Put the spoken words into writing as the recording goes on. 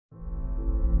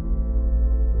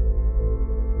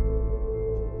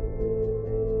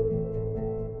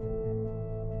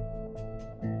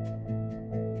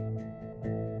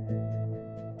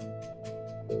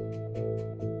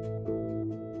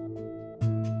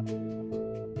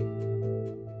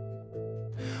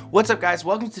What's up, guys?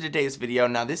 Welcome to today's video.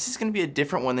 Now this is going to be a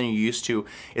different one than you're used to.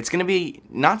 It's going to be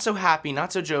not so happy,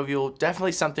 not so jovial,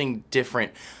 definitely something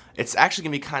different. It's actually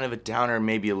going to be kind of a downer,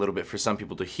 maybe a little bit for some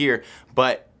people to hear,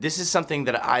 but this is something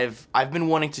that I've been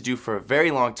wanting to do for a very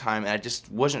long time, and I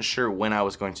just wasn't sure when I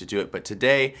was going to do it. But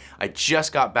today, I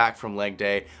just got back from leg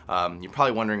day. You're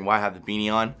probably wondering why I have the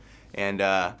beanie on, and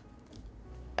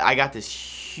I got this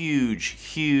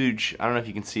huge, I don't know if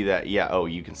you can see that. Yeah, oh,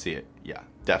 you can see it. Yeah,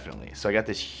 definitely. So I got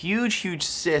this huge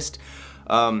cyst,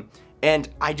 and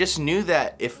I just knew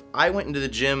that if I went into the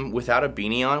gym without a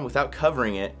beanie on, without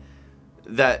covering it,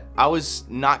 that I was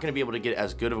not going to be able to get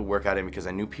as good of a workout in because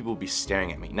I knew people would be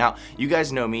staring at me. Now, you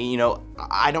guys know me,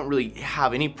 I don't really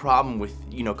have any problem with,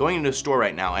 going into a store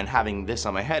right now and having this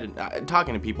on my head and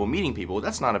talking to people, meeting people.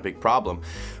 That's not a big problem.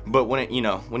 But when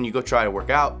when you go try to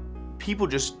work out, people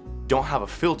just don't have a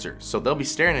filter. So they'll be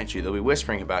staring at you, they'll be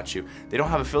whispering about you. They don't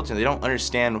have a filter, they don't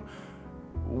understand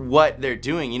what they're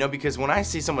doing, because when I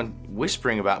see someone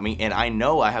whispering about me and I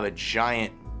know I have a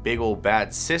giant, big old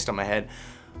bad cyst on my head,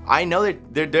 I know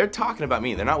they're talking about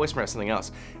me. They're not whispering about something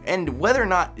else. And whether or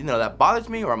not that bothers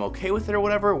me or I'm okay with it or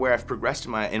whatever, where I've progressed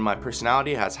in my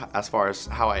personality as far as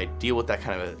how I deal with that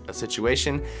kind of a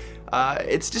situation,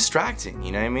 it's distracting.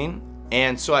 You know what I mean?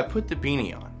 And so I put the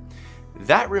beanie on.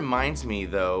 That reminds me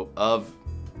though of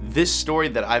this story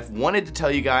that I've wanted to tell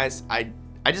you guys. I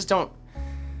just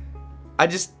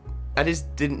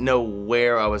didn't know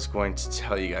where I was going to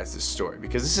tell you guys this story,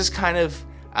 because this is kind of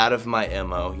out of my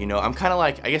MO. I'm kind of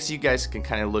like, I guess you guys can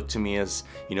kind of look to me as,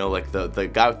 like the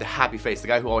guy with the happy face, the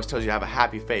guy who always tells you to have a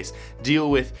happy face, deal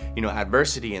with,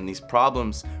 adversity and these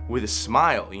problems with a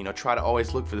smile, try to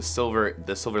always look for the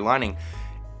silver lining.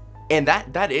 And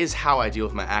that is how I deal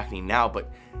with my acne now.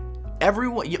 But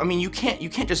everyone, you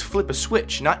can't just flip a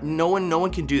switch. No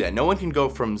one can do that. No one can go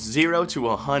from 0 to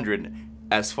 100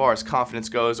 as far as confidence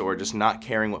goes, or just not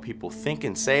caring what people think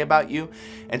and say about you.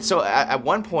 And so at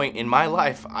one point in my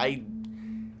life, I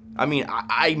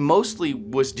mostly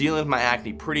was dealing with my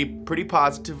acne pretty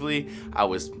positively. I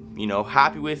was,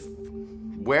 happy with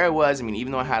where I was.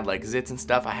 Even though I had like zits and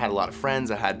stuff, I had a lot of friends,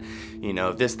 I had,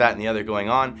 this, that, and the other going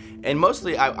on. And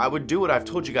mostly I would do what I've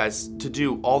told you guys to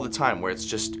do all the time, where it's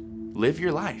just live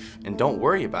your life and don't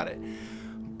worry about it.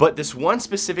 But this one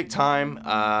specific time,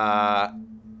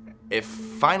 it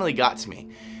finally got to me.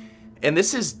 And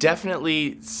this is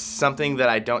definitely something that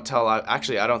I don't tell.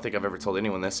 Actually, I don't think I've ever told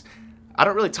anyone this. I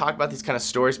don't really talk about these kind of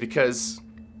stories because,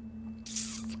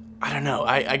 I don't know,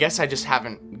 I guess I just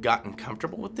haven't gotten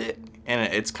comfortable with it.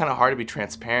 And it's kind of hard to be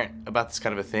transparent about this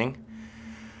kind of a thing.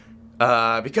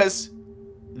 Because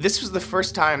this was the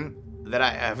first time that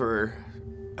I ever...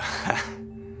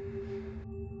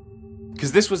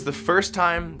 Because this was the first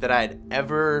time that I had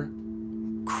ever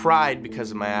cried because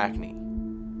of my acne.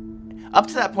 Up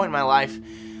to that point in my life,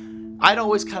 I'd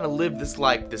always kind of lived this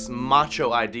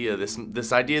macho idea,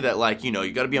 this idea that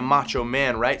you got to be a macho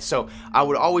man, right? So I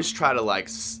would always try to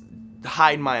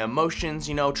hide my emotions,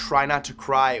 try not to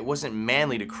cry. It wasn't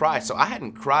manly to cry, so I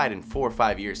hadn't cried in 4 or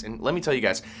 5 years. And let me tell you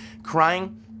guys,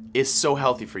 crying is so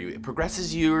healthy for you. It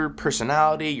progresses your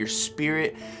personality, your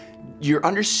spirit, your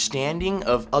understanding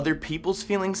of other people's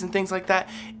feelings and things like that.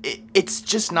 It's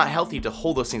just not healthy to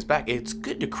hold those things back. It's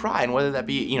good to cry, and whether that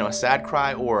be a sad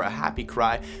cry or a happy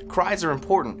cry, cries are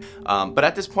important. But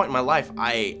at this point in my life,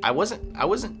 I wasn't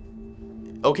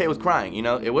okay with crying.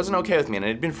 It wasn't okay with me, and it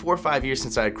had been 4 or 5 years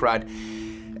since I had cried,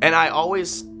 and I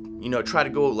always try to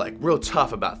go real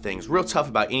tough about things, real tough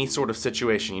about any sort of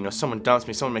situation. Someone dumps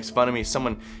me, someone makes fun of me,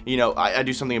 someone, I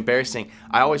do something embarrassing.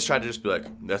 I always try to just be like,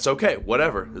 that's okay,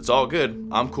 whatever, it's all good,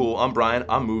 I'm cool, I'm Brian,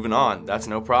 I'm moving on, that's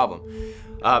no problem.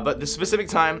 But the specific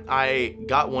time, I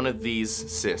got one of these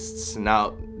cysts.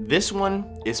 Now, this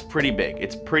one is pretty big,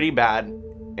 it's pretty bad,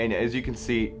 and as you can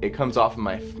see, it comes off of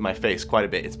my face quite a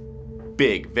bit. It's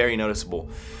big, very noticeable.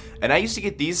 And I used to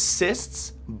get these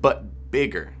cysts, but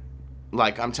bigger.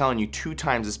 I'm telling you, 2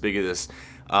 times as big as this.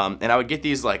 And I would get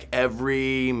these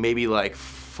every maybe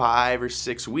 5 or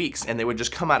 6 weeks, and they would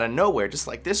just come out of nowhere, just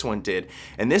like this one did.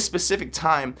 And this specific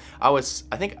time, I was,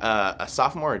 I think, a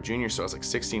sophomore or junior, so I was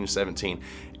 16 or 17,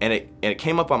 and it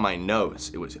came up on my nose.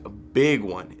 It was a big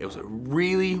one. It was a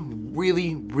really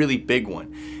big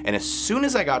one. And as soon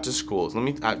as I got to school,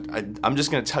 I'm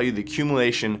just gonna tell you the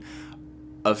accumulation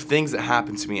of things that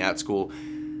happened to me at school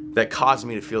that caused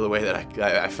me to feel the way that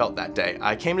I felt that day.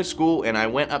 I came to school and I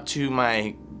went up to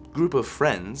my group of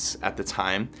friends at the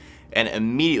time, and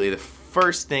immediately the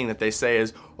first thing that they say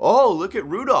is, "Oh, look at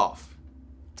Rudolph."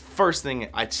 First thing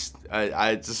I just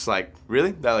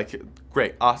really? That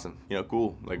great, awesome, you know,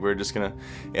 cool. Like, we're just gonna,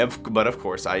 but of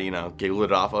course I, you know, giggled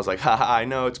it off. I was like, haha, I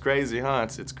know, it's crazy, huh?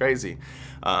 It's crazy.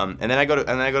 And then I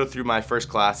go through my first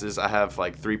classes. I have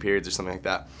like 3 periods or something like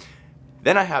that.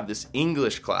 Then I have this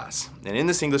English class, and in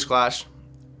this English class,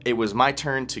 it was my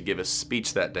turn to give a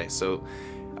speech that day. So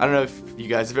I don't know if you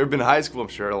guys have ever been to high school. I'm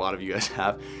sure a lot of you guys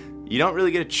have. You don't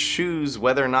really get to choose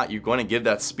whether or not you're going to give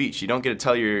that speech. You don't get to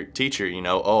tell your teacher, you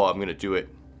know, oh, I'm going to do it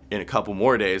in a couple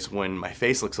more days when my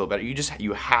face looks a little better.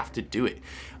 You have to do it.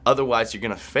 Otherwise, you're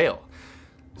going to fail.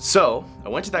 So I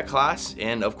went to that class,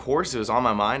 and of course it was on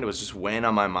my mind. It was just weighing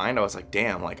on my mind. I was like,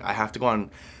 damn, like I have to go on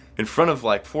in front of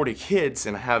like 40 kids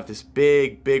and I have this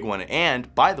big one.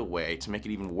 And by the way, to make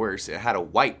it even worse, it had a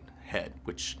white head,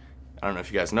 which I don't know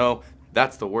if you guys know,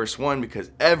 that's the worst one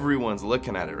because everyone's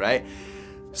looking at it, right?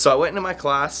 So I went into my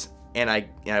class, and I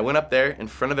went up there in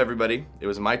front of everybody. It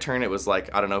was my turn. It was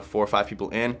like, I don't know, 4 or 5 people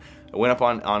in. I went up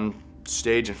on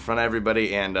stage in front of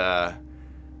everybody, and I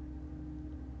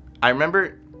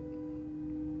remember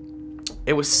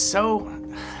it was so,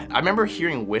 I remember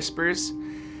hearing whispers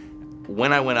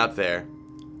when I went up there,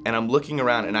 and I'm looking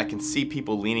around and I can see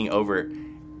people leaning over.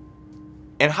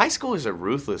 And high schoolers are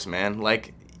ruthless, man.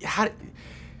 Like,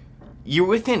 you're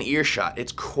within earshot.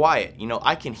 It's quiet. You know,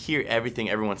 I can hear everything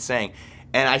everyone's saying.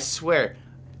 And I swear,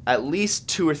 at least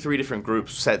 2 or 3 different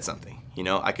groups said something. You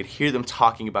know, I could hear them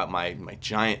talking about my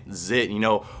giant zit, you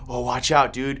know, oh, watch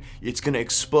out, dude, it's gonna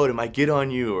explode, it might get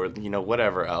on you, or, you know,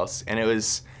 whatever else. And it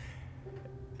was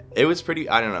pretty,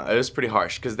 I don't know, it was pretty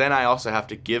harsh, because then I also have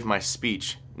to give my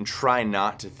speech and try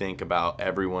not to think about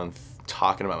everyone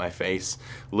talking about my face,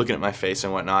 looking at my face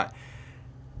and whatnot.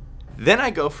 Then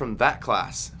I go from that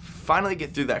class, finally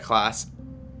get through that class.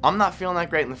 I'm not feeling that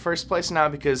great in the first place now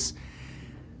because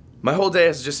my whole day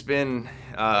has just been,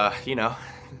 you know,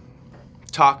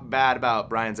 talk bad about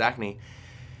Brian's acne.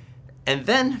 And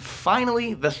then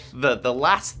finally, the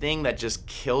last thing that just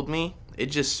killed me,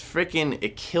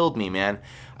 it killed me, man.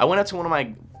 I went up to one of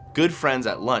my good friends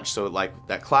at lunch. So like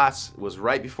that class was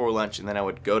right before lunch, and then I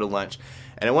would go to lunch.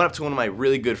 And I went up to one of my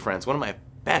really good friends, one of my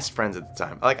best friends at the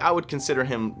time. Like, I would consider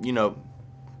him, you know,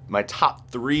 my top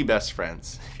 3 best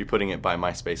friends, if you're putting it by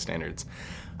MySpace standards.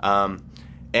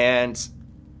 And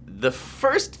the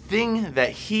first thing that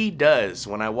he does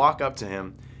when I walk up to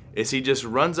him is he just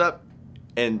runs up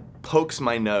and pokes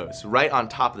my nose right on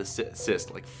top of the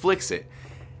cyst, like flicks it.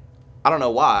 I don't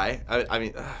know why. I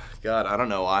mean, God, I don't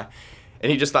know why.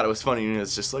 And he just thought it was funny, and he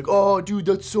was just like, oh, dude,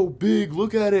 that's so big.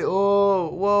 Look at it. Oh,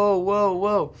 whoa, whoa,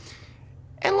 whoa.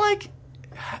 And like,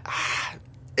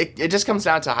 it just comes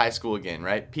down to high school again,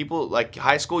 right? People, like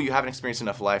high school, you haven't experienced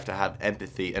enough life to have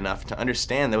empathy enough to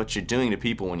understand that what you're doing to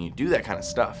people when you do that kind of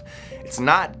stuff. It's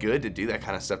not good to do that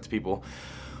kind of stuff to people,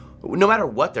 no matter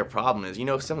what their problem is. You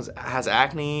know, if someone has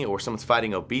acne, or someone's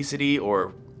fighting obesity,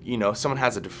 or, you know, someone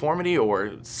has a deformity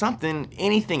or something,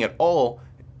 anything at all,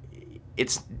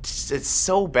 it's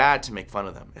so bad to make fun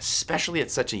of them, especially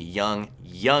at such a young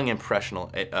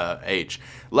impressionable age.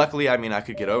 Luckily, I mean, I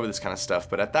could get over this kind of stuff,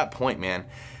 but at that point, man,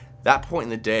 that point in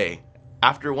the day,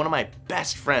 after one of my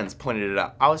best friends pointed it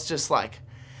out, I was just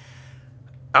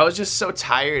so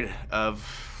tired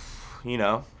of, you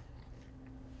know,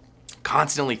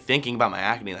 constantly thinking about my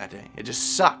acne that day. It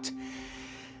just sucked.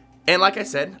 And like I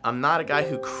said, I'm not a guy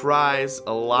who cries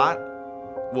a lot.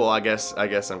 Well, I guess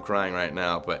I'm crying right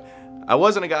now, but I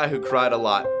wasn't a guy who cried a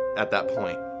lot at that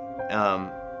point.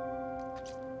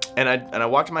 And I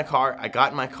walked to my car. I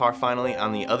got in my car finally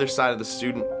on the other side of the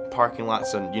student parking lot,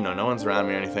 so, you know, no one's around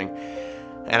me or anything.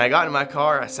 And I got in my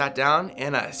car, I sat down,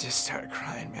 and I just started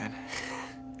crying, man.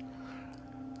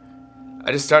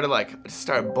 I just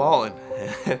started bawling.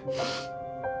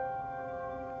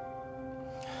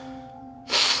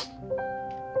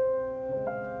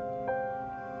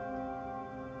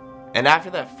 And after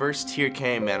that first tear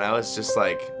came, man, I was just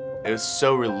like, it was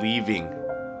so relieving.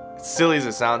 As silly as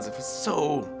it sounds, it was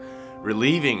so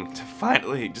relieving to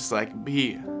finally just like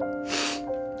be.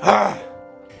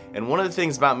 And one of the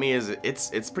things about me is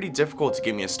it's pretty difficult to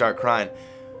get me to start crying.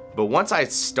 But once I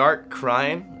start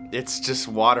crying, it's just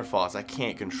waterfalls. I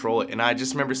can't control it. And I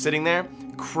just remember sitting there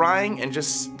crying and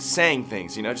just saying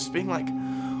things, you know, just being like,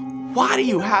 why do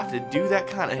you have to do that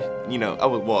kind of, you know,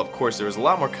 well, of course, there was a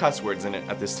lot more cuss words in it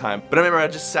at this time. But I remember I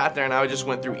just sat there and I just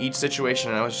went through each situation,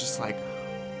 and I was just like,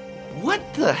 what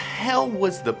the hell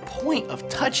was the point of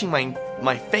touching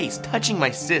my face, touching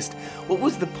my cyst? What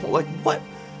was the point? Like, what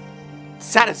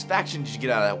satisfaction did you get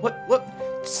out of that?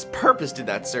 What purpose did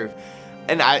that serve?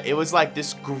 And it was like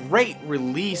this great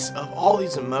release of all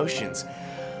these emotions.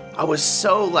 I was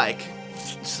so like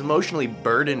just emotionally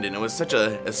burdened, and it was such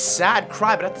a sad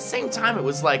cry, but at the same time it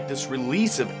was like this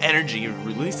release of energy, a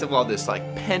release of all this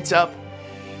like pent up,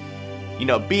 you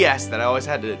know, BS that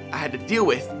I had to deal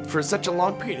with for such a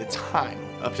long period of time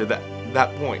up to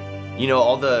that point. You know,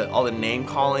 all the name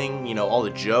calling, you know, all the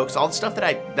jokes, all the stuff that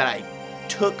I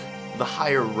took the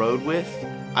higher road with,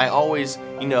 I always,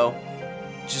 you know,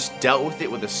 just dealt with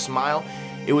it with a smile.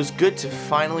 It was good to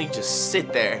finally just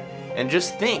sit there and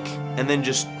just think, and then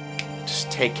just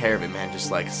take care of it, man.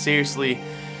 Just like seriously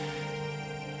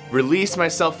release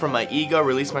myself from my ego,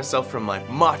 release myself from my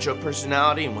macho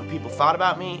personality and what people thought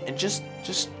about me, and just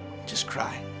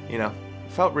cry, you know.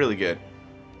 Felt really good.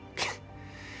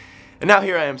 And now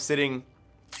here I am sitting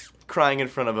crying in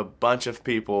front of a bunch of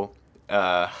people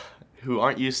who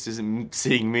aren't used to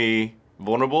seeing me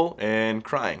vulnerable and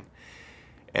crying,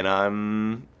 and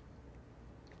I'm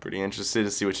pretty interested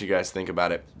to see what you guys think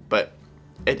about it. But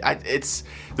it's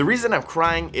the reason I'm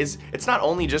crying is it's not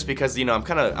only just because, you know, I'm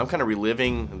kind of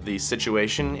reliving the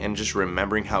situation and just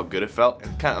remembering how good it felt.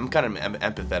 I'm kind of an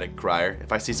empathetic crier.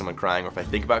 If I see someone crying or if I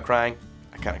think about crying,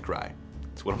 I kind of cry.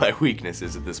 It's one of my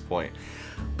weaknesses at this point.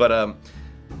 But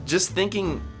just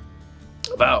thinking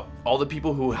about all the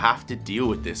people who have to deal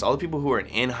with this, all the people who are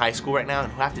in high school right now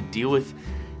and who have to deal with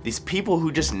these people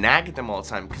who just nag at them all the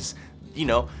time, because, you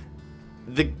know,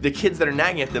 the kids that are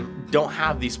nagging at them don't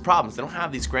have these problems. They don't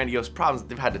have these grandiose problems that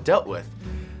they've had to deal with.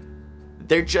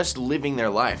 They're just living their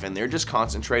life, and they're just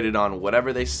concentrated on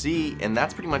whatever they see, and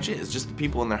that's pretty much it. It's just the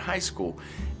people in their high school.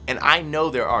 And I know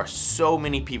there are so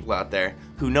many people out there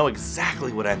who know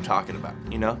exactly what I'm talking about,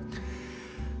 you know?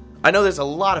 I know there's a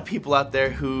lot of people out there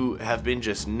who have been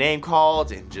just name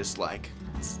called and just like,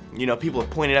 you know, people have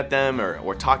pointed at them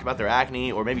or talked about their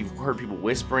acne, or maybe you've heard people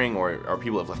whispering, or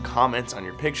people have left comments on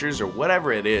your pictures, or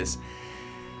whatever it is.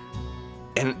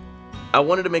 And I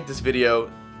wanted to make this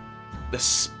video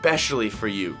especially for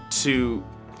you, to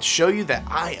show you that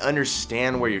I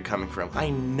understand where you're coming from.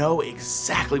 I know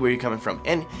exactly where you're coming from.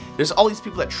 And there's all these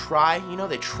people that try, you know,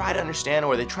 they try to understand,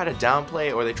 or they try to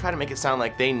downplay, or they try to make it sound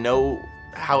like they know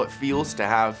how it feels to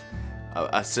have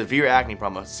a severe acne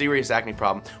problem, a serious acne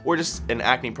problem, or just an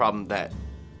acne problem that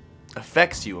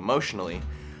affects you emotionally.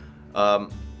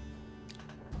 And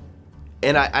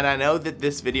I know that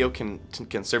this video can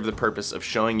serve the purpose of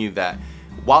showing you that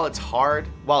while it's hard,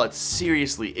 while it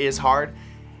seriously is hard,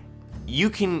 you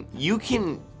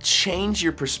can change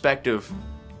your perspective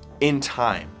in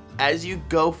time. As you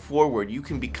go forward, you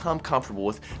can become comfortable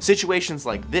with situations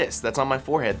like this that's on my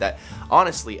forehead that,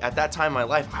 honestly, at that time in my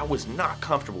life, I was not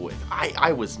comfortable with.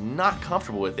 I was not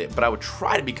comfortable with it, but I would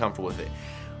try to be comfortable with it.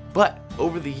 But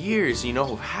over the years, you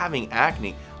know, of having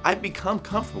acne, I've become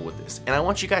comfortable with this. And I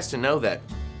want you guys to know that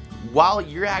while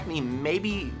your acne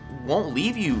maybe won't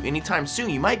leave you anytime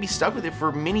soon, you might be stuck with it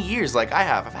for many years like I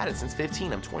have. I've had it since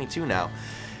 15, I'm 22 now.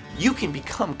 You can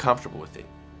become comfortable with it.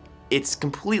 It's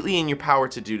completely in your power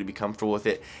to be comfortable with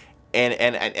it,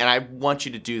 and I want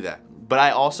you to do that. But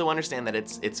I also understand that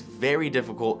it's very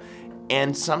difficult,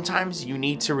 and sometimes you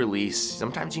need to release.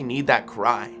 Sometimes you need that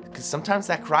cry, because sometimes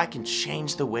that cry can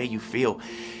change the way you feel.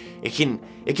 It can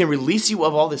release you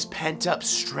of all this pent up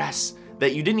stress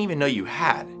that you didn't even know you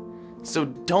had. So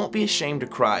don't be ashamed to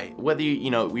cry. Whether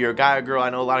you're a guy or girl, I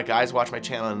know a lot of guys watch my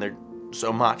channel and they're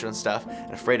so macho and stuff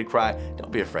and afraid to cry. Don't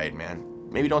be afraid, man.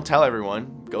 Maybe don't tell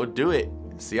everyone. Go do it.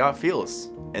 See how it feels.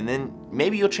 And then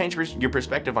maybe you'll change your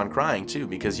perspective on crying too,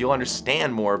 because you'll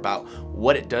understand more about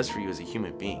what it does for you as a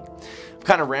human being. I'm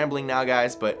kind of rambling now,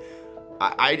 guys, but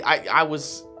I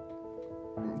was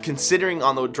considering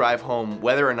on the drive home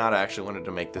whether or not I actually wanted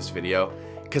to make this video,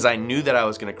 because I knew that I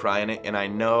was going to cry in it, and I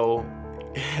know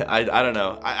I don't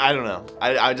know. I don't know.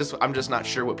 I'm just not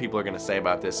sure what people are going to say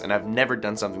about this, and I've never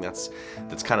done something that's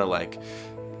kind of like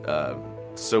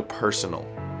so personal,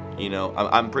 you know.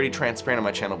 I'm pretty transparent on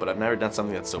my channel, but I've never done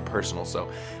something that's so personal. So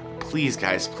please,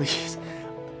 guys, please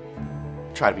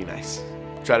try to be nice.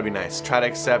 Try to be nice. Try to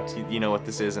accept, you know, what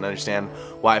this is and understand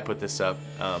why I put this up.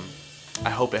 I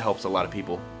hope it helps a lot of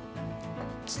people.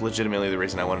 It's legitimately the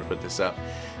reason I wanted to put this up.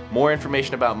 More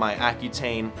information about my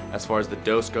Accutane as far as the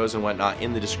dose goes and whatnot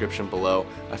in the description below.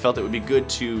 I felt it would be good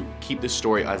to keep this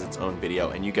story as its own video,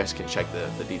 and you guys can check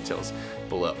the details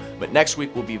below. But next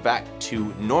week we'll be back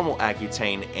to normal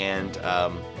Accutane, and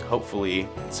hopefully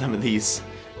some of these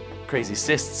crazy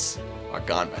cysts are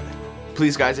gone by then.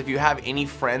 Please, guys, if you have any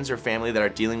friends or family that are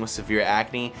dealing with severe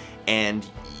acne and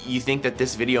you think that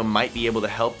this video might be able to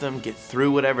help them get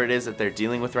through whatever it is that they're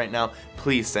dealing with right now,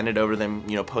 please send it over to them,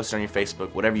 you know, post it on your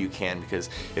Facebook, whatever you can, because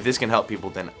if this can help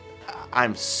people, then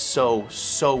I'm so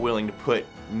willing to put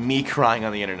me crying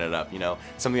on the internet up, you know,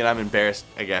 something that I'm embarrassed,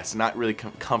 I guess, not really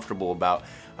comfortable about.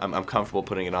 I'm comfortable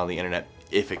putting it on the internet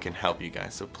if it can help you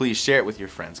guys. So please share it with your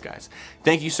friends, guys.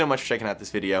 Thank you so much for checking out this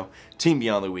video. Team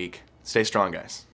Beyond the Week. Stay strong, guys.